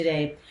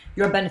today,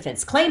 your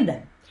benefits. Claim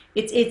them.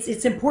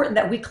 It's important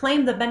that we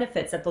claim the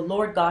benefits that the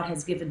Lord God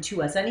has given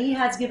to us. And he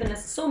has given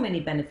us so many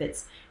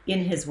benefits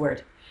in his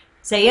word.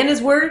 Say, in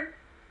his word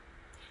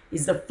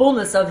is the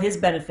fullness of his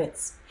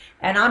benefits.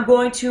 And I'm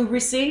going to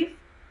receive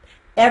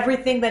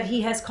everything that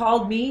he has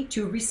called me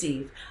to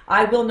receive.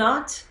 I will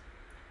not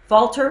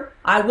falter.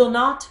 I will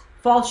not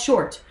fall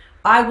short.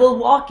 I will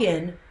walk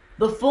in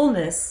the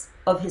fullness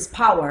of his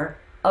power,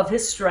 of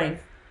his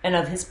strength, and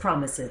of his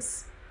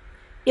promises.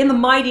 In the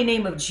mighty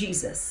name of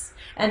Jesus.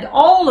 And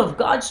all of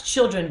God's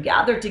children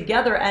gathered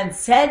together and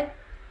said,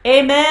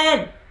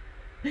 Amen.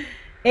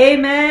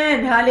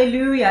 Amen.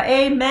 Hallelujah.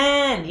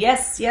 Amen.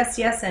 Yes, yes,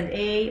 yes, and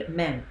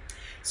amen.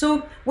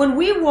 So when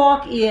we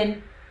walk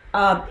in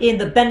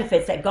the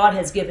benefits that God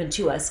has given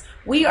to us,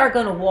 we are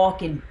going to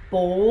walk in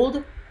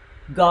bold,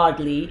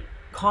 godly,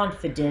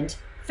 confident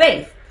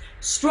faith.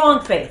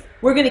 Strong faith.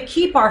 We're going to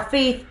keep our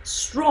faith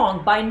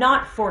strong by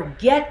not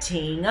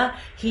forgetting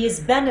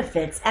his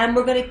benefits. And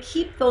we're going to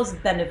keep those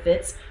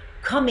benefits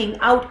coming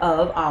out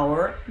of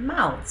our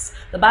mouths.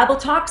 The Bible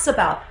talks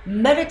about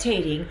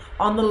meditating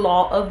on the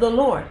law of the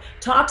Lord.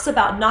 Talks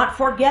about not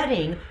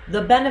forgetting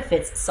the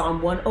benefits.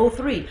 Psalm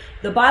 103.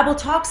 The Bible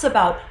talks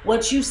about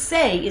what you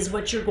say is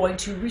what you're going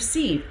to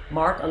receive.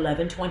 Mark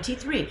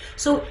 11:23.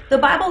 So the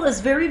Bible is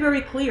very,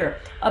 very clear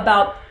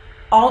about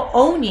all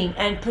owning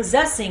and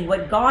possessing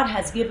what God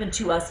has given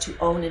to us to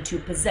own and to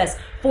possess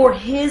for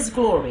his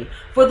glory,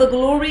 for the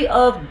glory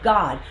of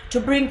God,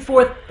 to bring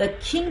forth the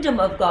kingdom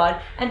of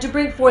God and to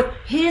bring forth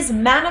his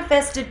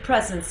manifested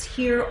presence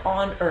here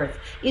on earth.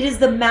 It is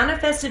the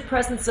manifested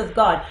presence of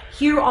God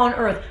here on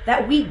earth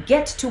that we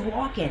get to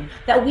walk in,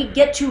 that we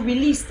get to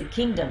release the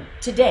kingdom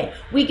today.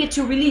 We get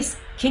to release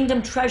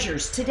kingdom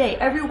treasures today,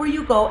 everywhere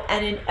you go,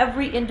 and in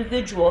every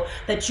individual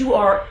that you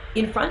are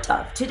in front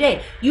of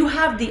today. You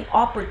have the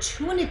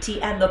opportunity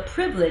and the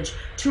privilege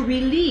to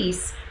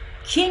release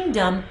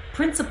kingdom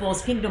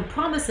principles, kingdom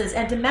promises,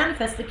 and to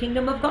manifest the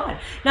kingdom of God.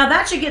 Now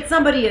that should get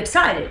somebody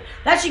excited.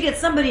 That should get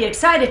somebody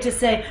excited to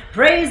say,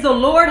 praise the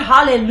Lord,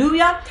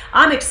 hallelujah.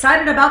 I'm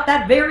excited about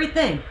that very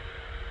thing.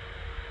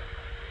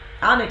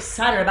 I'm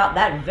excited about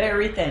that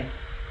very thing.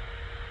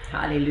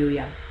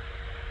 Hallelujah.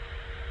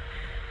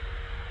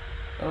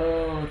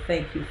 Oh,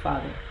 thank you,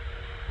 Father.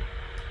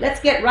 Let's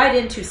get right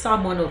into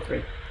Psalm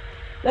 103.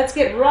 Let's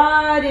get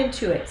right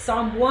into it.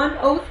 Psalm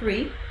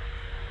 103.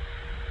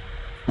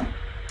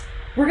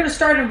 We're going to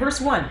start in verse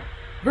 1.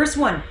 Verse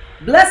 1.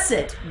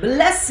 Blessed,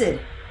 bless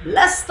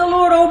the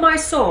Lord, O my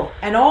soul,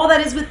 and all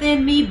that is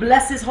within me,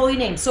 bless his holy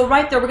name. So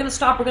right there, we're going to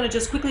stop. We're going to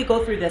just quickly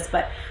go through this.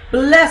 But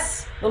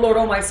bless the Lord,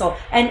 O my soul,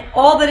 and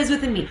all that is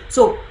within me.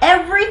 So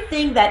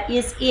everything that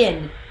is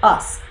in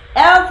us,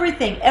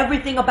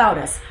 everything about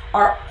us,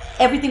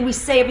 everything we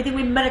say, everything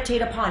we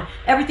meditate upon,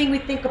 everything we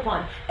think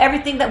upon,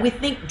 everything that we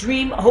think,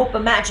 dream, hope,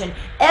 imagine,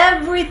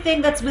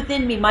 everything that's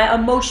within me, my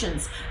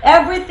emotions,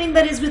 everything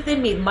that is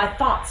within me, my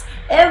thoughts,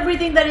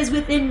 everything that is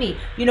within me,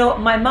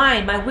 my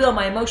mind, my will,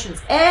 my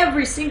emotions,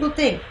 every single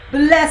thing.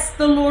 Bless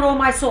the Lord, O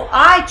my soul.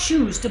 I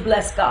choose to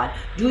bless God.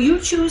 Do you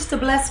choose to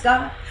bless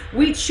God?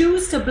 We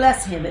choose to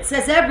bless him. It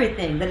says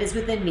everything that is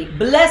within me.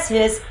 Bless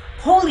his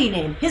holy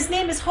name. His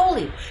name is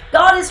holy.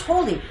 God is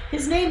holy.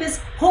 His name is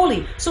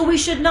holy. So we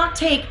should not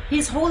take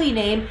his holy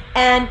name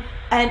and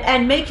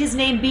make his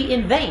name be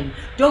in vain.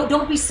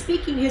 Don't be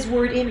speaking his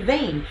word in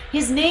vain.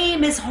 His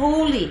name is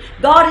holy.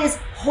 God is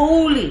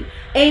holy.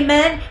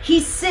 Amen.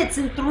 He sits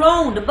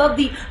enthroned above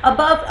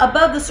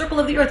the circle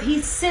of the earth.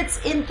 He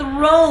sits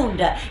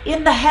enthroned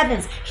in the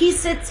heavens. He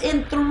sits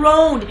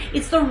enthroned.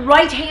 It's the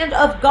right hand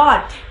of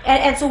God.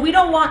 And so we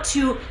don't want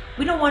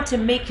to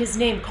make his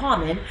name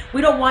common.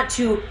 We don't want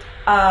to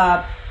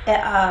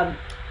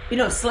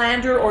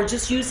slander or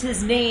just use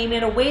his name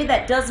in a way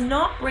that does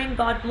not bring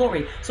God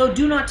glory. So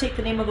do not take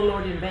the name of the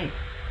Lord in vain.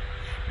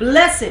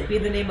 Blessed be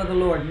the name of the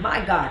Lord,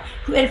 my God.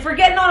 And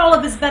forget not all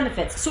of his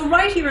benefits. So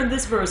right here in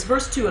this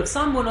verse 2 of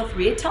Psalm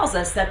 103, it tells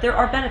us that there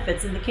are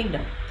benefits in the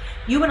kingdom.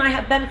 You and I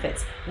have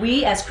benefits.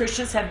 We as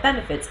Christians have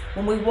benefits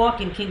when we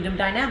walk in kingdom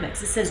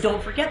dynamics. It says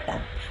don't forget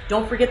them.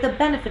 Don't forget the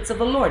benefits of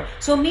the Lord.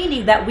 So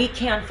meaning that we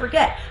can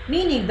forget.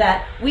 Meaning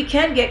that we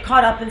can get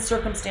caught up in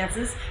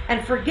circumstances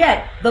and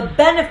forget the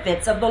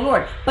benefits of the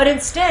Lord. But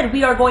instead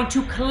we are going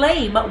to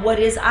claim what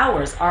is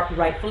ours,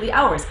 rightfully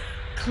ours.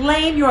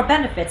 Claim your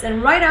benefits.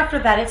 And right after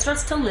that it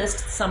starts to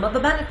list some of the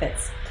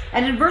benefits.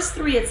 And in verse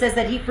 3 it says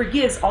that he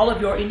forgives all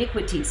of your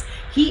iniquities.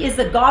 He is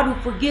the God who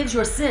forgives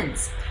your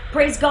sins.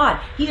 Praise God.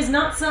 He is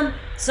not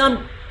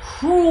some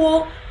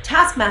cruel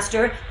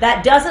taskmaster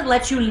that doesn't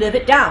let you live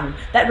it down,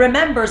 that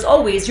remembers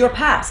always your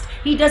past.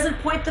 He doesn't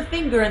point the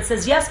finger and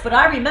says, yes, but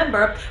I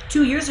remember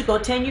 2 years ago,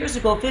 10 years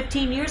ago,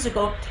 15 years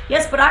ago.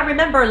 Yes, but I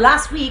remember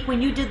last week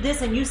when you did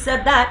this and you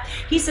said that.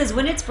 He says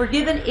when it's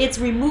forgiven, it's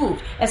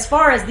removed. As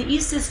far as the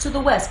east is to the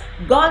west,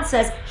 God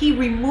says he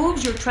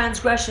removes your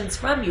transgressions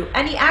from you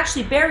and he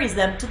actually buries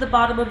them to the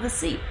bottom of the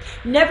sea,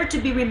 never to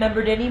be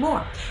remembered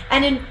anymore.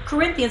 And in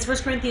Corinthians, 1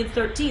 Corinthians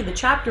 13, the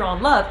chapter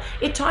on love,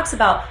 it talks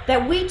about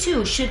that we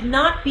too should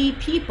not be be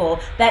people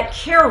that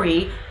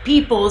carry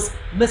people's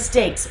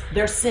mistakes,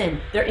 their sin,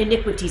 their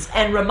iniquities,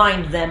 and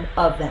remind them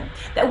of them.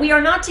 That we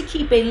are not to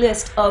keep a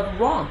list of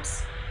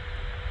wrongs.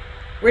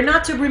 We're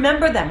not to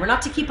remember them. We're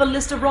not to keep a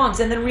list of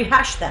wrongs and then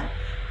rehash them.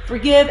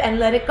 Forgive and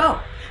let it go.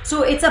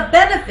 So it's a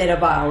benefit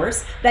of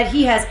ours that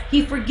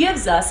he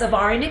forgives us of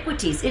our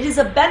iniquities. It is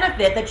a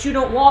benefit that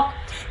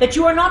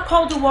you are not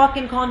called to walk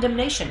in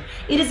condemnation.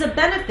 It is a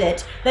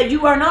benefit that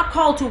you are not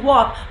called to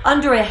walk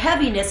under a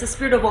heaviness, a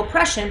spirit of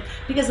oppression,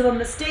 because of a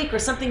mistake or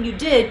something you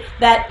did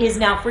that is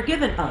now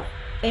forgiven of.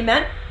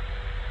 Amen?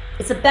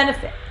 It's a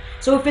benefit.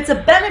 So if it's a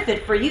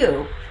benefit for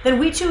you, then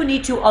we too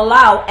need to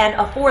allow and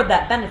afford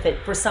that benefit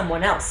for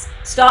someone else.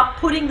 Stop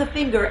putting the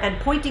finger and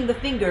pointing the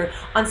finger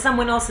on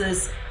someone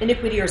else's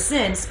iniquity or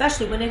sin,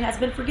 especially when it has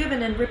been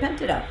forgiven and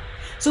repented of.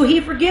 So he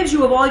forgives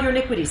you of all your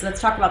iniquities. Let's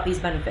talk about these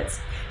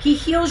benefits. He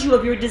heals you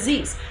of your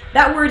disease.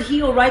 That word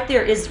heal right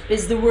there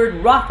is the word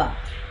Rapha.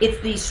 It's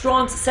the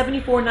Strong's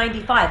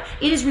 7495.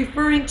 It is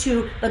referring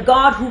to the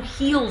God who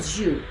heals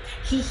you.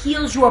 He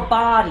heals your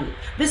body.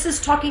 This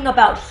is talking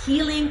about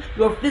healing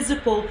your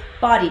physical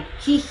body.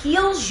 He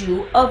heals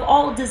you of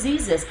all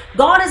diseases.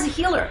 God is a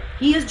healer.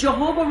 He is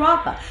Jehovah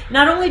Rapha.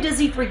 Not only does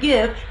he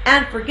forgive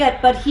and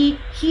forget, but he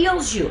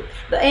heals you.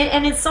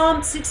 And in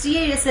Psalm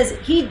 68, it says,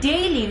 he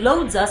daily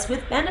loads us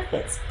with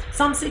benefits.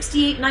 Psalm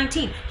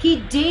 68:19. He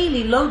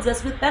daily loads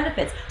us with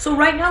benefits. So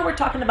right now we're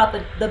talking about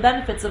the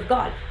benefits of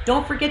God.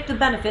 Don't forget the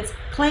benefits.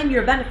 Claim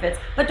your benefits.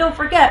 But don't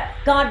forget,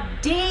 God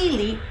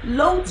daily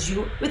loads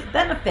you with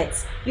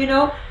benefits. You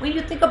know, when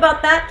you think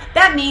about that,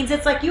 that means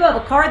it's like you have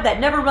a card that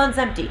never runs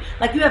empty.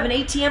 Like you have an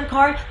ATM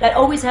card that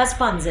always has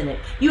funds in it.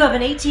 You have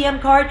an ATM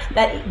card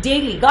that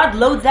daily, God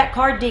loads that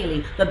card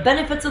daily. The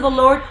benefits of the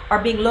Lord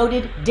are being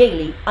loaded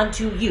daily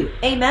unto you.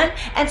 Amen?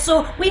 And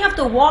so we have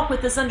to walk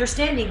with this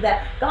understanding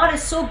that God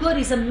is so good.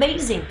 He's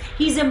amazing.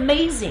 He's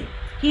amazing.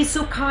 He's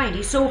so kind.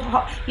 He's so,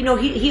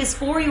 he is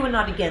for you and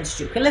not against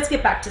you. Okay, let's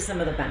get back to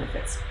some of the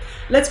benefits.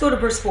 Let's go to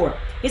verse 4.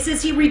 It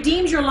says, he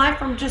redeems your life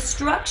from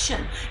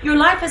destruction. Your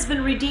life has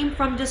been redeemed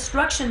from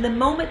destruction. The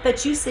moment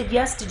that you said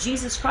yes to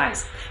Jesus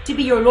Christ to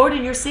be your Lord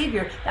and your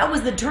Savior, that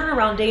was the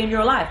turnaround day in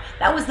your life.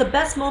 That was the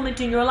best moment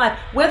in your life.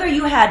 Whether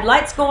you had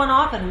lights going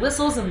off and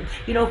whistles and,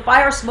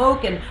 fire,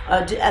 smoke, and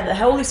the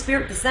Holy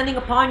Spirit descending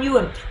upon you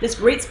and this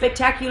great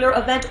spectacular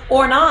event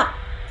or not.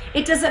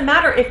 It doesn't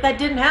matter if that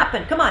didn't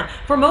happen. Come on.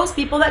 For most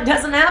people, that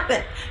doesn't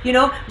happen.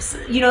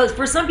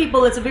 For some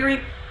people,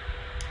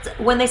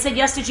 when they said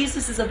yes to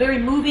Jesus, it's a very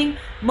moving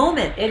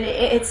moment. And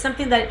it's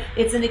something that,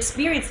 it's an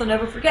experience they'll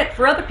never forget.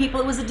 For other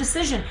people, it was a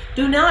decision.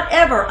 Do not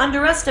ever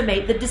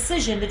underestimate the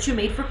decision that you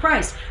made for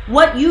Christ.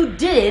 What you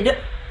did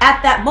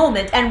at that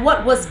moment and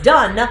what was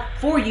done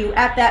for you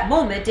at that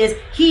moment is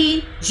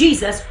he,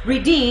 Jesus,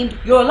 redeemed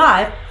your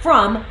life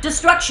from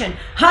destruction.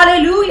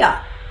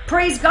 Hallelujah.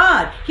 Praise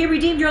God. He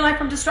redeemed your life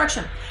from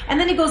destruction. And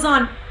then he goes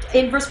on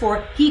in verse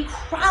 4, he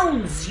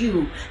crowns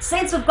you.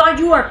 Saints of God,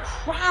 you are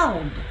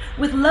crowned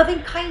with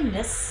loving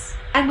kindness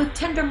and with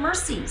tender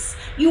mercies.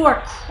 You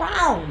are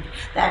crowned.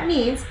 That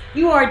means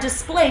you are a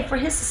display for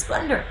his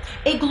splendor,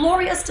 a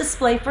glorious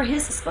display for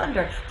his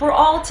splendor, for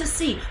all to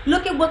see.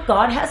 Look at what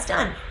God has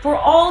done. For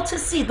all to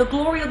see the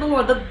glory of the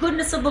Lord, the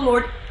goodness of the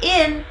Lord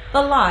in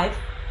the life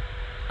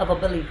of a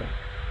believer,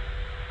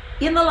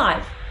 in the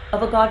life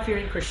of a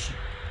God-fearing Christian.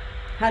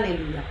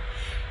 Hallelujah.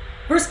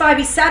 Verse 5,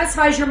 he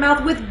satisfies your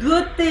mouth with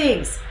good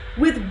things.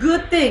 With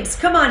good things.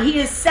 Come on, he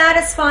is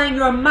satisfying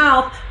your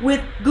mouth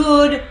with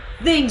good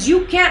things.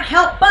 You can't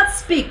help but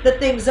speak the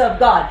things of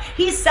God.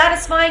 He's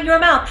satisfying your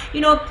mouth.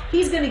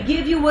 He's going to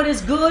give you what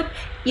is good,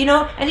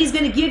 and he's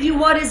going to give you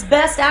what is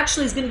best.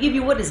 Actually, he's going to give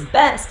you what is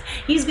best.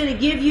 He's going to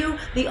give you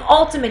the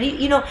ultimate.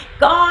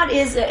 God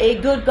is a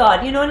good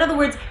God. In other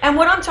words, and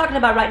what I'm talking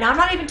about right now, I'm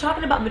not even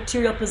talking about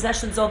material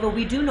possessions, although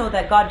we do know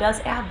that God does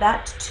add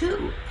that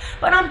too.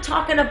 But I'm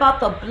talking about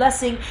the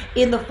blessing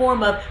in the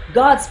form of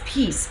God's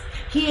peace,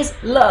 his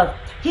love,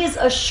 his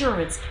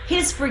assurance,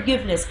 his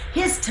forgiveness,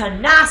 his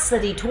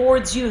tenacity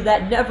towards you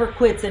that never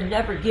quits and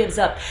never gives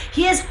up,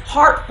 his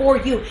heart for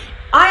you.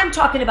 I am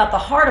talking about the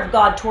heart of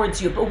God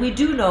towards you, but we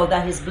do know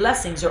that his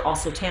blessings are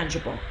also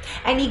tangible.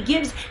 And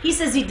he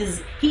says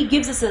he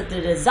gives us the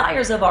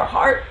desires of our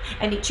heart,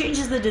 and he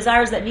changes the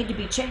desires that need to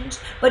be changed,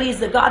 but he's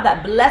the God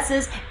that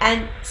blesses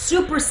and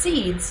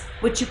supersedes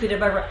what you could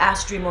have ever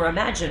asked, dream, or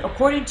imagine,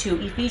 according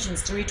to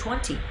Ephesians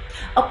 3:20.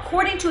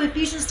 According to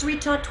Ephesians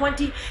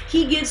 3:20,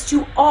 he gives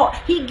to all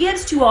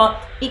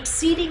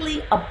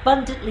exceedingly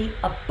abundantly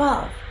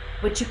above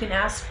what you can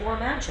ask or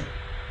imagine.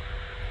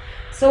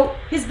 So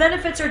his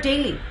benefits are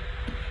daily.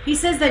 He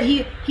says that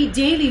he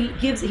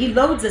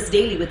loads us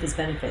daily with his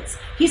benefits.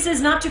 He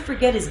says not to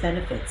forget his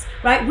benefits,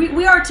 right?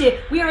 We are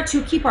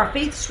to keep our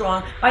faith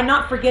strong by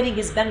not forgetting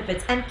his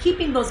benefits and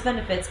keeping those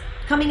benefits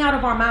coming out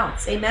of our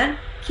mouths. Amen?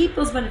 Keep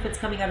those benefits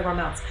coming out of our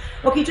mouths.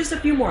 Okay, just a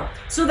few more.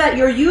 So that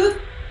your youth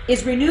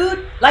is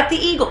renewed like the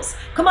eagles.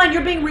 Come on,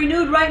 you're being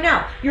renewed right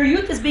now. Your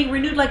youth is being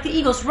renewed like the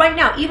eagles right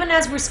now, even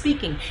as we're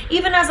speaking,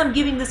 even as I'm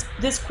giving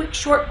this quick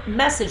short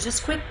message, this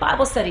quick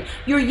Bible study.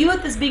 Your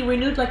youth is being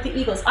renewed like the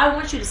eagles. I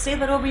want you to say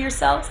that over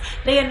yourselves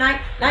day and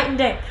night, night and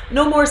day.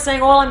 No more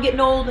saying, oh, I'm getting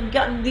old, I'm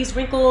getting these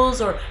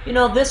wrinkles, or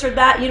this or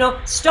that.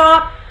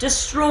 Stop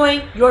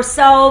destroying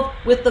yourself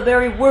with the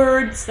very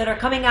words that are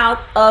coming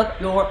out of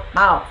your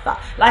mouth.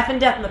 Life and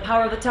death in the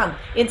power of the tongue.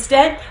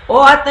 Instead, oh,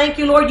 I thank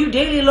you, Lord, you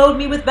daily load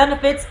me with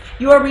benefits.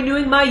 You are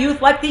renewing my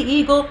youth like the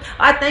eagle.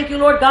 I thank you,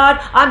 Lord God,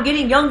 I'm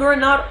getting younger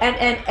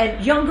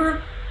and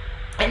younger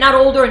and not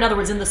older. In other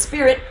words, in the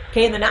spirit.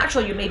 Okay, in the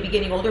natural you may be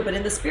getting older, but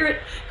in the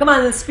spirit, come on,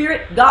 in the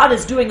spirit, God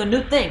is doing a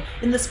new thing.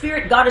 In the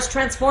spirit, God is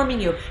transforming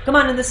you. Come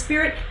on, in the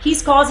spirit,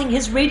 He's causing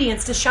His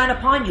radiance to shine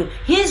upon you.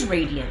 His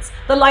radiance,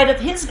 the light of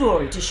His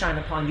glory to shine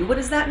upon you. What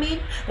does that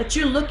mean? That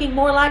you're looking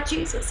more like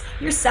Jesus.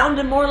 You're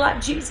sounding more like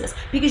Jesus.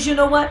 Because you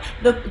know what?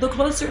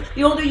 The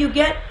older you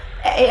get,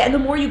 and the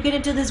more you get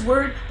into this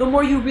word, the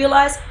more you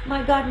realize,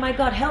 my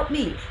God, help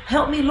me,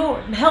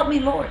 Lord, help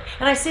me, Lord.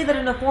 And I say that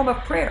in a form of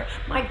prayer.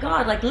 My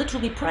God, like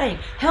literally praying,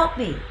 help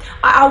me.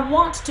 I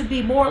want to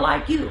be more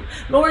like you.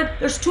 Lord,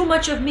 there's too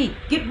much of me.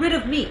 Get rid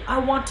of me. I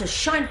want to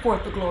shine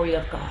forth the glory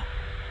of God.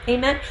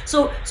 Amen.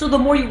 So the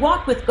more you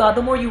walk with God,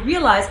 the more you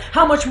realize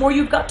how much more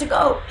you've got to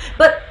go.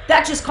 But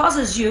that just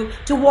causes you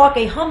to walk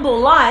a humble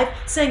life,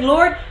 saying,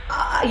 Lord,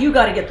 you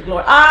got to get the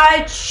glory.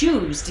 I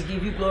choose to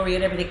give you glory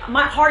in everything.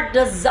 My heart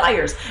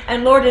desires.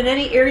 And Lord, in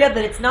any area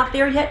that it's not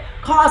there yet,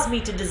 cause me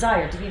to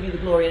desire to give you the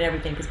glory in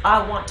everything, because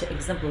I want to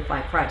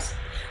exemplify Christ.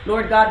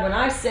 Lord God, when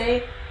I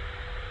say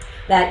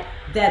that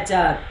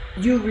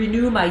you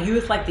renew my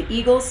youth like the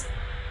eagles,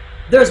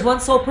 there's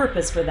one sole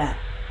purpose for that.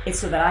 It's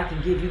so that I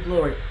can give you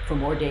glory for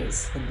more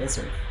days in this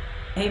earth.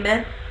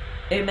 Amen?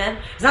 Amen?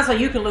 It's not so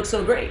you can look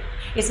so great.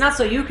 It's not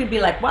so you can be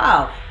like,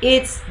 wow.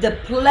 It's the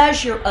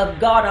pleasure of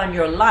God on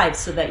your life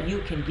so that you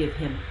can give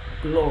Him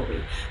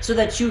glory. So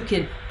that you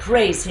can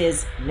praise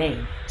His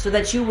name. So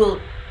that you will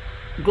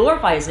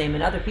glorify His name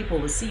and other people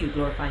will see you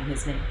glorifying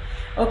His name.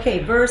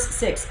 Okay, verse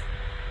 6.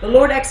 The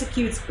Lord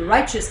executes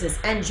righteousness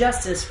and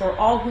justice for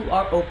all who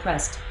are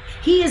oppressed.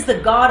 He is the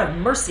God of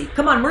mercy.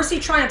 Come on, mercy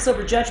triumphs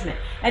over judgment.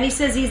 And He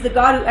says He's the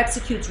God who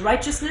executes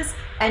righteousness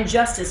and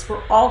justice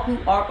for all who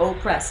are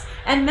oppressed.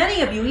 And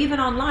many of you, even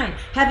online,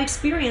 have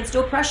experienced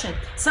oppression.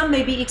 Some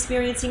may be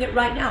experiencing it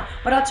right now.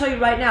 But I'll tell you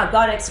right now,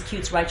 God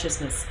executes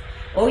righteousness.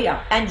 Oh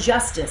yeah, and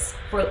justice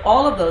for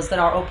all of those that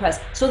are oppressed.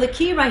 So the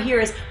key right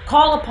here is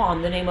call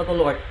upon the name of the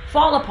Lord.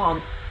 Fall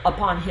upon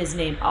His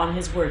name, on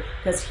His word,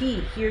 because He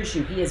hears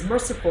you. He is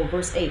merciful.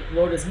 Verse 8,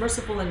 Lord is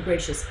merciful and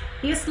gracious.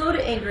 He is slow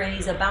to anger and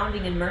He's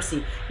abounding in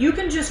mercy. You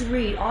can just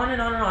read on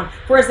and on and on.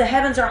 For as the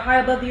heavens are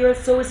high above the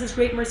earth, so is His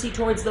great mercy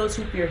towards those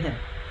who fear Him.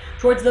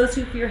 Towards those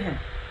who fear Him.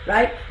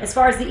 Right? As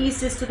far as the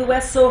east is to the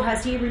west, so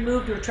has He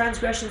removed your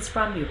transgressions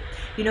from you.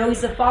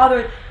 He's the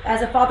Father.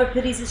 As a father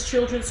pities his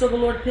children, so the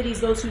Lord pities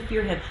those who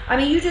fear Him. I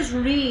mean, you just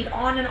read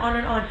on and on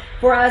and on.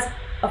 For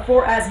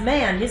as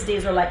man, his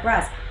days are like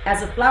grass.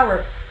 As a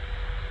flower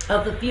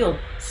of the field,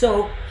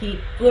 so he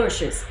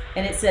flourishes.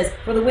 And it says,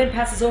 for the wind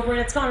passes over and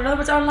it's gone. In other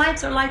words, our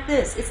lives are like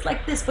this. It's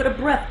like this, but a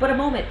breath, but a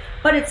moment.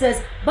 But it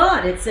says,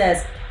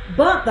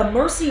 but the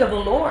mercy of the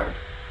Lord.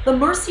 The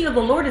mercy of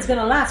the Lord is going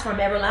to last from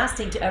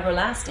everlasting to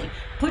everlasting.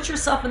 Put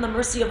yourself in the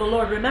mercy of the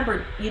Lord.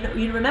 Remember,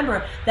 you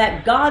remember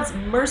that God's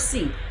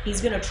mercy, He's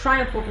going to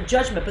triumph over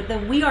judgment. But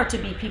then we are to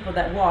be people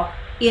that walk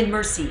in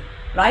mercy,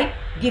 right?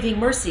 Giving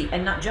mercy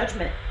and not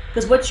judgment.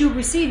 Because what you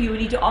receive, you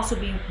need to also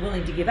be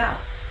willing to give out.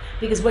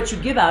 Because what you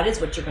give out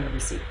is what you're going to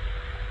receive.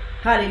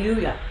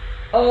 Hallelujah.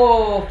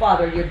 Oh,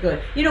 Father, you're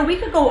good. We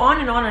could go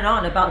on and on and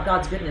on about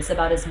God's goodness,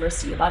 about His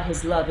mercy, about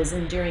His love, His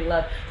enduring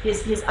love,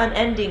 His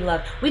unending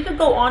love. We could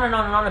go on and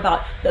on and on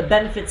about the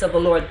benefits of the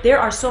Lord. There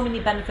are so many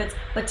benefits,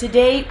 but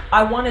today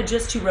I wanted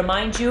just to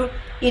remind you,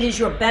 it is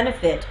your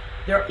benefit.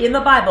 They're in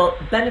the Bible,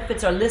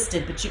 benefits are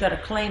listed, but you got to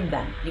claim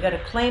them. You got to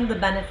claim the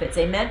benefits.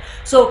 Amen?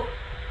 So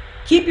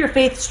keep your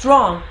faith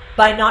strong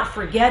by not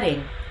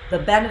forgetting the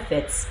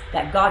benefits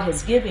that God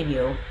has given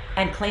you,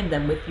 and claim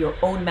them with your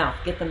own mouth.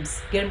 Get them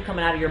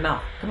coming out of your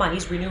mouth. Come on,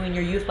 He's renewing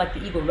your youth like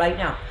the eagle right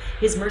now.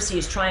 His mercy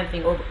is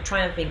triumphing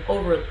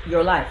over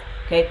your life.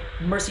 Okay,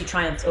 mercy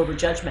triumphs over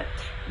judgment.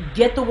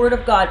 Get the word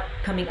of God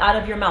coming out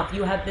of your mouth.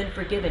 You have been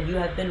forgiven. You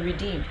have been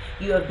redeemed.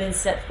 You have been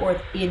set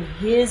forth in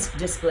His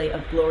display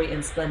of glory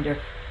and splendor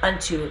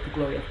unto the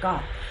glory of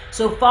God.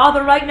 So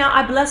Father, right now,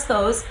 I bless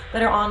those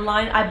that are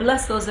online. I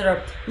bless those that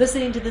are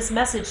listening to this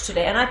message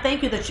today. And I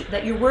thank you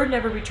that your word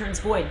never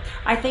returns void.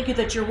 I thank you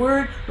that your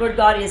word, Lord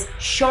God, is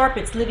sharp,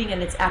 it's living,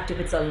 and it's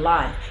active, it's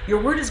alive.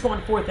 Your word is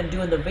going forth and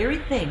doing the very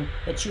thing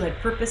that you had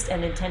purposed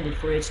and intended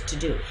for it to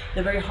do.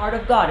 The very heart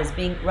of God is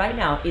being, right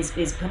now,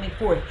 is coming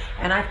forth.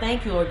 And I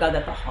thank you, Lord God,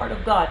 that the heart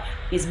of God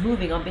is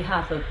moving on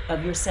behalf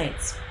of your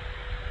saints.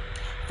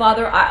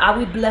 Father,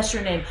 we bless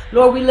your name.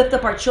 Lord, we lift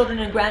up our children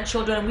and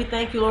grandchildren, and we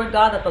thank you, Lord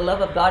God, that the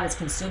love of God is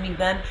consuming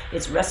them.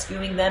 It's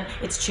rescuing them.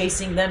 It's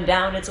chasing them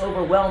down. It's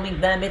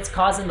overwhelming them. It's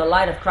causing the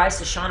light of Christ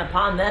to shine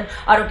upon them.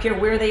 I don't care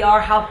where they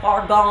are, how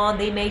far gone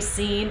they may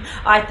seem.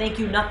 I thank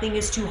you, nothing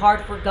is too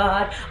hard for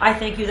God. I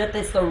thank you that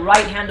it's the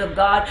right hand of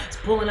God. It's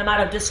pulling them out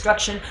of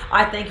destruction.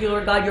 I thank you,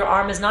 Lord God, your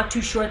arm is not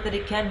too short that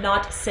it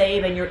cannot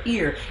save, and your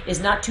ear is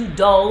not too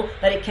dull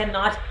that it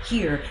cannot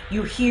hear.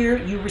 You hear,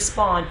 you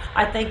respond.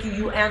 I thank you,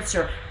 you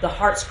answer the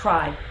heart's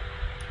cry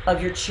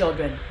of your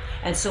children.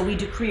 And so we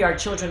decree our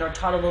children are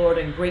taught of the Lord,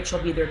 and great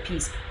shall be their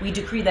peace. We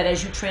decree that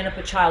as you train up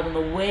a child in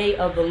the way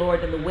of the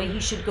Lord, and the way he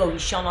should go, he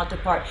shall not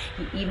depart.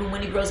 Even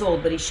when he grows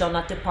old, but he shall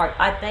not depart.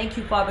 I thank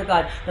you, Father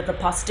God, that the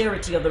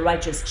posterity of the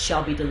righteous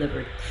shall be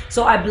delivered.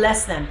 So I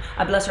bless them.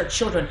 I bless our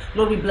children.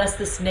 Lord, we bless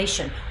this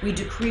nation. We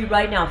decree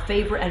right now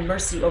favor and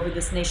mercy over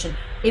this nation,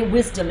 in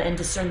wisdom and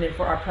discernment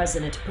for our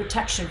president,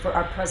 protection for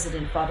our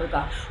president, Father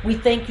God. We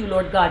thank you,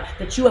 Lord God,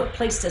 that you have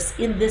placed us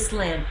in this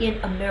land, in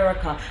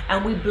America,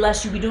 and we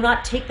bless you. We do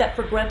not take that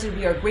for granted.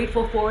 We are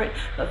grateful for it.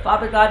 But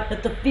Father God,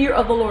 let the fear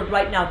of the Lord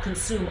right now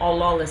consume all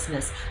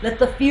lawlessness. Let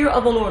the fear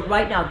of the Lord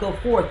right now go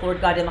forth, Lord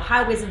God, in the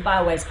highways and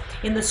byways,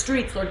 in the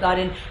streets, Lord God,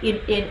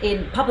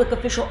 in public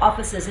official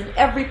offices, in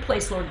every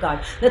place, Lord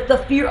God. Let the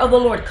fear of the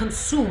Lord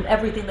consume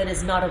everything that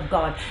is not of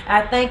God.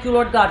 I thank you,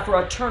 Lord God, for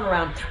a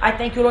turnaround. I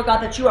thank you, Lord God,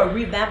 that you are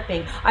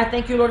revamping. I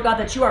thank you, Lord God,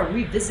 that you are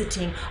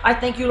revisiting. I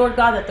thank you, Lord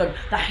God, that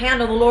the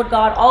hand of the Lord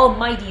God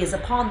Almighty is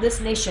upon this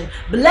nation.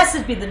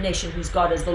 Blessed be the nation whose God is the